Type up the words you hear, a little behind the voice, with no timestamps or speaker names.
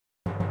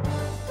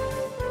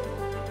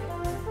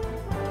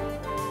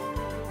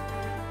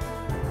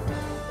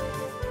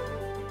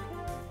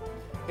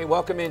Hey,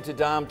 welcome into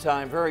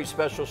DomTime. Very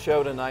special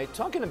show tonight.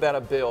 Talking about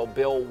a bill,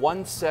 Bill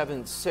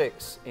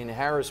 176 in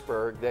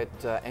Harrisburg,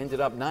 that ended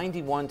up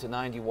 91 to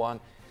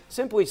 91,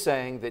 simply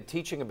saying that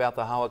teaching about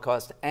the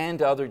Holocaust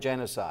and other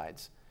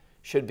genocides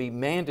should be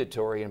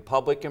mandatory in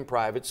public and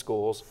private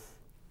schools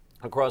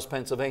across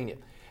Pennsylvania.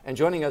 And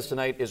joining us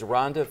tonight is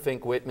Rhonda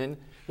Fink-Whitman,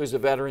 who's a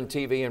veteran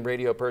TV and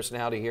radio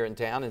personality here in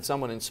town and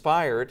someone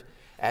inspired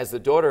as the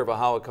daughter of a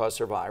Holocaust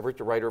survivor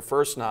to write her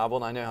first novel,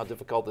 and I know how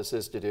difficult this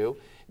is to do,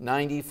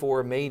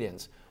 94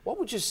 Maidens. What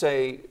would you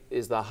say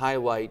is the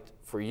highlight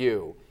for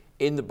you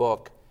in the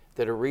book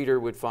that a reader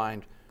would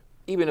find,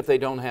 even if they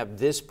don't have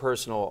this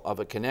personal of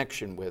a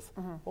connection with,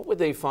 what would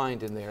they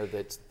find in there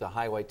that's the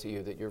highlight to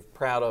you that you're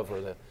proud of,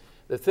 or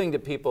the thing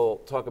that people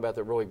talk about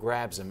that really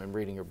grabs them in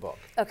reading your book?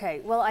 Okay,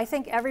 well, I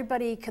think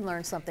everybody can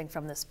learn something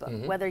from this book,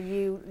 whether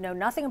you know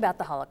nothing about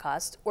the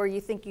Holocaust or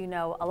you think you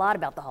know a lot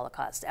about the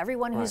Holocaust.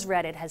 Everyone who's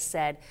read it has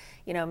said,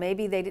 you know,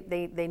 maybe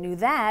they knew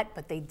that,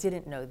 but they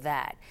didn't know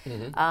that.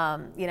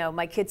 You know,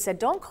 my kids said,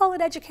 don't call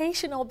it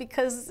educational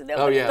because there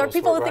are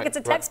people who think it's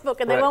a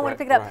textbook and they won't want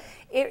to pick it up.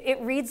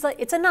 It reads like,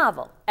 it's a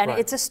novel and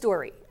it's a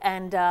story.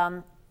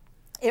 And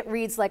it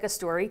reads like a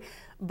story,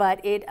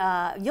 but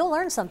you'll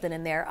learn something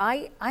in there.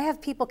 I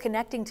have people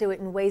connecting to it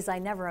in ways I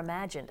never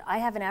imagined. I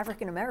have an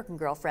African-American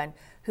girlfriend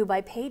who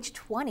by page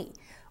 20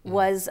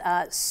 was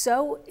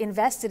so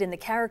invested in the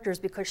characters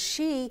because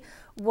she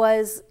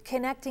was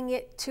connecting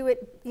it to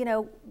it, you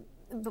know,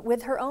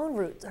 with her own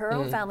roots, her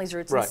own family's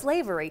roots in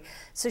slavery,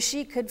 so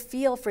she could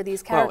feel for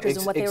these characters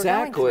and what they were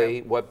going through.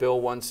 Exactly what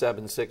Bill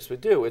 176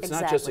 would do. It's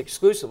not just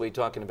exclusively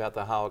talking about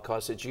the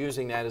Holocaust, it's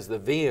using that as the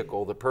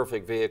vehicle, the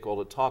perfect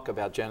vehicle to talk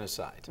about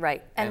genocide.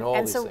 Right. And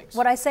all these so things.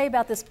 What I say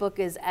about this book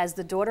is, as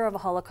the daughter of a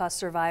Holocaust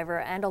survivor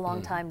and a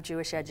longtime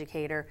Jewish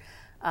educator,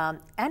 and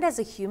as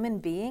a human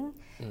being,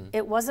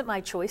 it wasn't my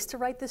choice to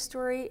write this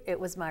story, it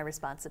was my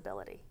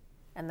responsibility.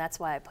 And that's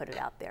why I put it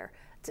out there.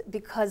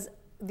 Because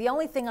the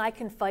only thing I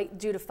can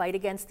do to fight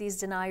against these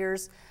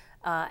deniers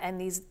and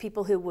these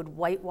people who would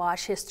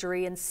whitewash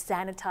history and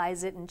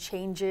sanitize it and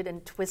change it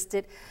and twist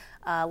it,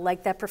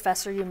 like that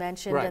professor you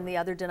mentioned and the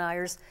other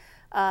deniers,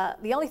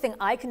 the only thing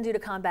I can do to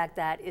combat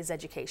that is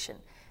education.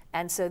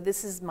 And so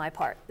this is my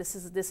part.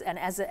 And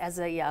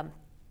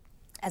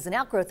as an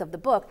outgrowth of the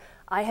book,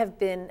 I have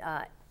been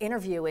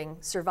interviewing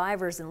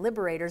survivors and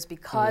liberators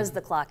because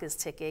the clock is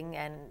ticking,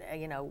 and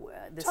you know,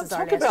 this is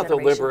our next generation. Talk about the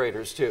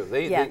liberators too.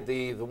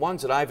 The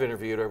ones that I've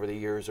interviewed over the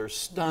years are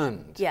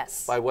stunned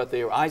by what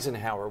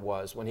Eisenhower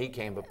was when he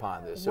came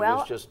upon this. Well, it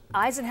was just...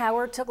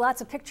 Eisenhower took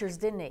lots of pictures,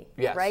 didn't he?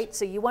 Yes. Right?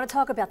 So you want to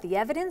talk about the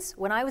evidence?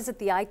 When I was at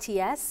the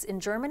ITS in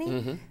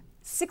Germany,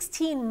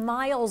 16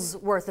 miles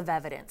worth of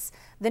evidence.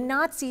 The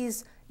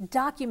Nazis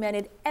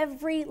documented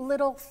every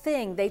little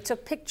thing. They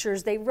took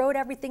pictures, they wrote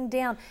everything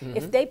down.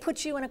 If they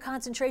put you in a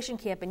concentration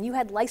camp and you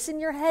had lice in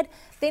your head,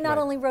 they not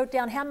only wrote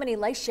down how many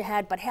lice you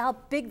had, but how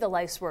big the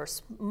lice were,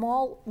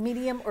 small,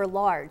 medium, or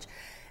large.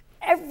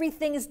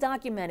 Everything is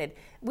documented.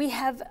 We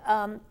have,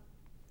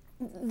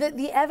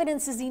 the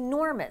evidence is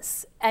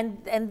enormous,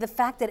 and the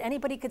fact that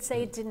anybody could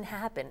say it didn't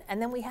happen. And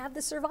then we have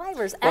the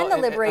survivors and the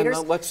liberators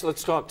let's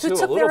talk too who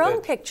took their own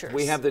pictures.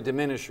 We have the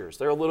diminishers.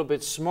 They're a little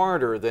bit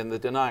smarter than the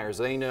deniers.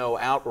 They know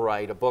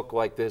outright a book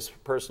like this,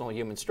 Personal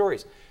Human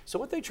Stories. So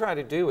what they try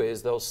to do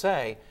is they'll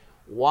say,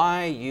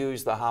 why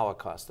use the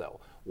Holocaust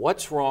though?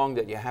 What's wrong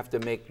that you have to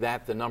make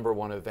that the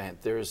 #1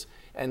 event?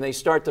 And they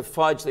start to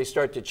fudge, they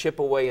start to chip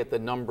away at the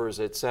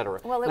numbers, etc.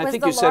 Well, it and was I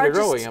think the you said it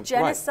largest earlier,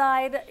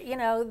 genocide, you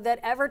know, that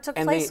ever took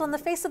place on the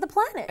face of the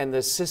planet. And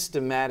the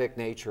systematic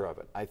nature of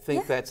it. I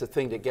think that's the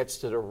thing that gets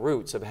to the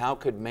roots of how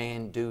could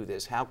man do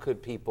this? How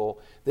could people,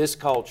 this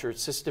culture,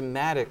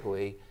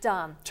 systematically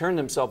turn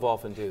themselves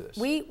off and do this?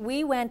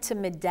 We went to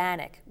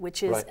Majdanek,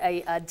 which is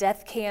a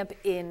death camp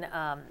in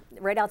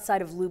right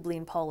outside of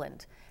Lublin,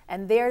 Poland.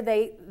 And there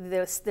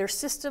their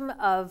system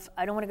of,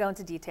 I don't want to go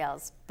into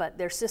details, but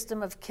their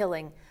system of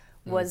killing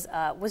was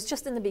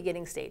just in the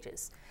beginning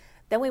stages.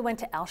 Then we went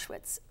to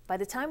Auschwitz. By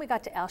the time we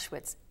got to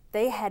Auschwitz,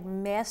 they had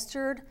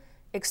mastered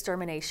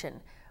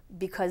extermination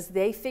because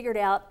they figured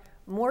out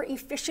more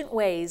efficient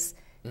ways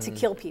to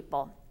kill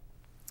people.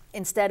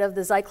 Instead of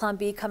the Zyklon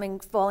B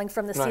falling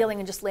from the ceiling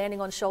and just landing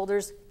on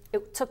shoulders,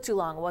 it took too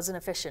long, it wasn't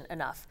efficient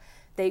enough.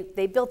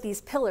 They built these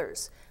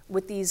pillars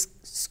with these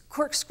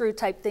corkscrew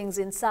type things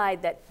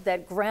inside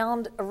that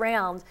ground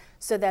around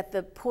so that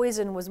the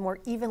poison was more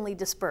evenly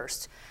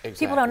dispersed.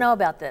 People don't know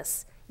about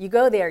this. You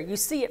go there, you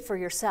see it for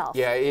yourself.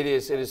 Yeah, it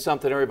is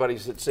something everybody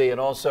should see, and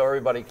also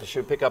everybody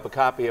should pick up a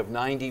copy of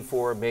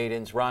 94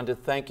 Maidens. Rhonda,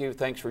 thank you.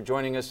 Thanks for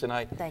joining us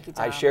tonight. Thank you,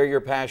 Tom. I share your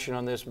passion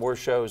on this. More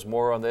shows,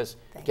 more on this.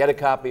 Get a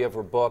copy of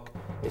her book.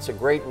 It's a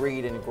great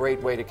read and a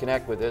great way to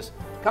connect with this.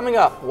 Coming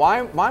up,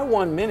 my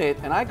 1 minute,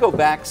 and I go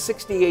back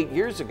 68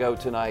 years ago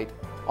tonight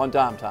on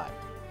DomTime.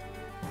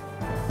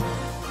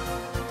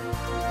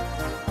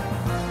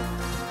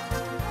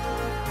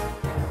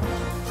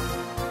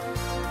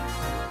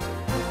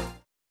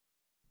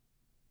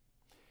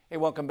 Hey,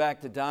 welcome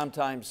back to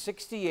DomTime.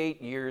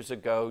 68 years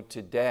ago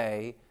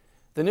today,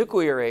 The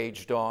nuclear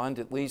age dawned,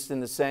 at least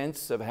in the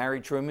sense of Harry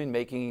Truman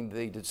making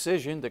the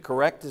decision, the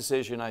correct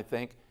decision, I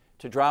think,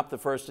 to drop the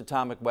first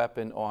atomic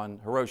weapon on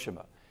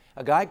Hiroshima.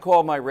 A guy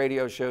called my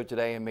radio show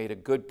today and made a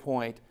good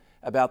point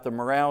about the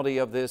morality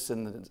of this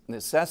and the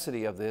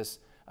necessity of this,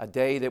 a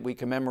day that we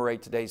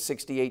commemorate today,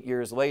 68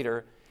 years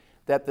later,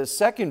 that the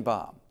second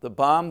bomb, the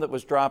bomb that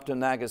was dropped in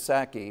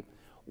Nagasaki,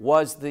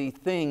 was the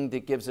thing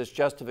that gives us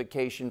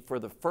justification for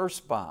the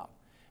first bomb,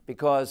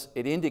 because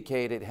it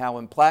indicated how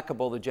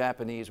implacable the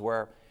Japanese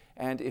were.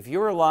 And if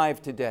you're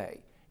alive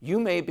today, you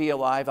may be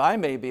alive, I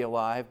may be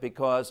alive,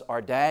 because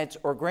our dads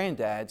or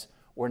granddads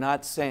were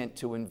not sent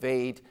to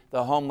invade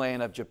the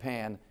homeland of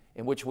Japan,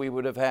 in which we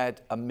would have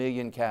had 1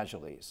 million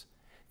casualties.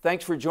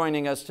 Thanks for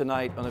joining us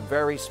tonight on a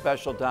very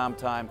special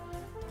DomTime.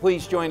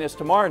 Please join us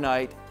tomorrow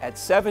night at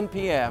 7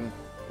 p.m.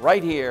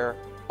 right here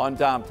on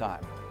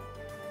DomTime.